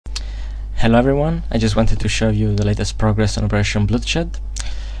Hello everyone, I just wanted to show you the latest progress on Operation Bloodshed.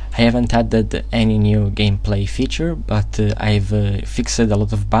 I haven't added any new gameplay feature, but I've fixed a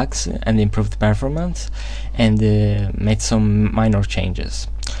lot of bugs and improved performance and made some minor changes.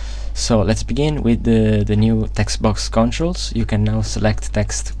 So let's begin with the new text box controls. You can now select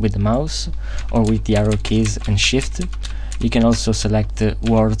text with the mouse or with the arrow keys and shift. You can also select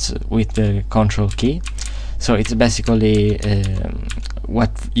words with the control key. So it's basically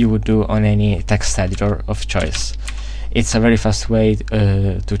what you would do on any text editor of choice. It's a very fast way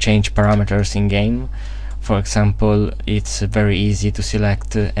to change parameters in game. For example, it's very easy to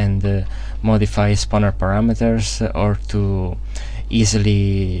select and modify spawner parameters or to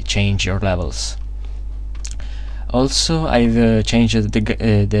easily change your levels. Also, I've changed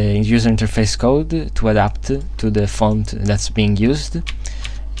the user interface code to adapt to the font that's being used.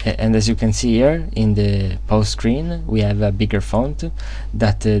 And as you can see here in the post screen, we have a bigger font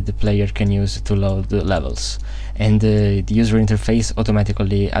that the player can use to load the levels, and the user interface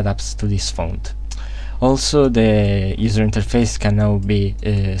automatically adapts to this font. Also, the user interface can now be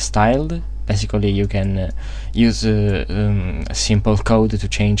styled. Basically, you can use simple code to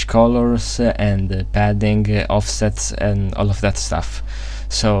change colors and padding, offsets, and all of that stuff.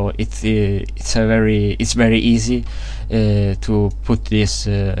 So it's very easy to put this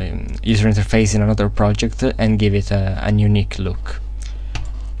user interface in another project and give it a unique look.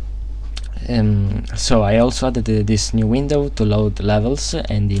 So I also added this new window to load levels,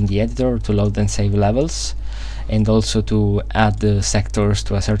 and in the editor to load and save levels, and also to add sectors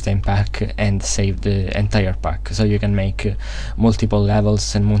to a certain pack and save the entire pack, so you can make multiple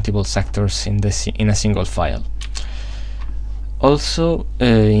levels and multiple sectors in a single file. Also,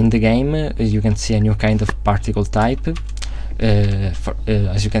 in the game, you can see a new kind of particle type.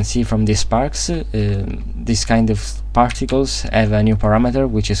 As you can see from these sparks, this kind of particles have a new parameter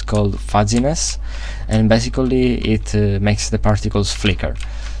which is called fuzziness, and basically it makes the particles flicker.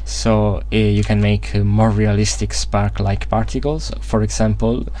 So you can make more realistic spark-like particles. For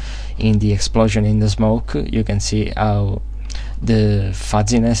example, in the explosion in the smoke, you can see how the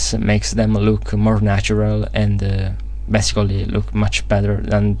fuzziness makes them look more natural and basically look much better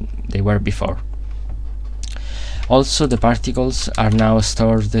than they were before. Also, the particles are now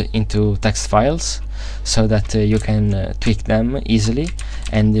stored into text files, so that you can tweak them easily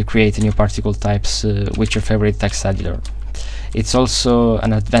and create new particle types with your favorite text editor. It's also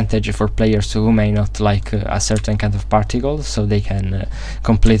an advantage for players who may not like a certain kind of particle, so they can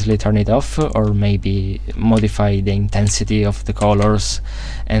completely turn it off or maybe modify the intensity of the colors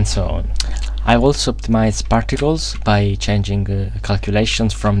and so on. I also optimized particles by changing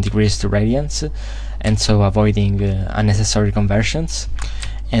calculations from degrees to radians, and so avoiding unnecessary conversions.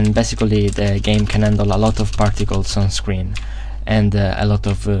 And basically the game can handle a lot of particles on screen and a lot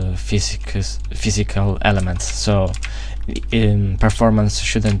of physical elements, so performance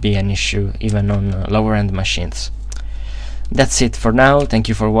shouldn't be an issue even on lower end machines. That's it for now. Thank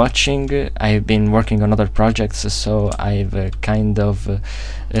you for watching. I've been working on other projects, so I've kind of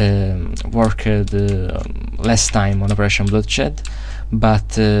worked less time on Operation Bloodshed,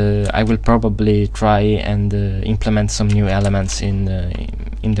 but I will probably try and implement some new elements in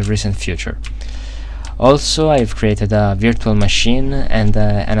the recent future. Also, I've created a virtual machine and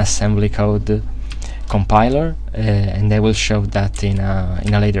an assembly code compiler, and I will show that in a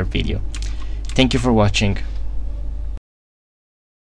later video. Thank you for watching.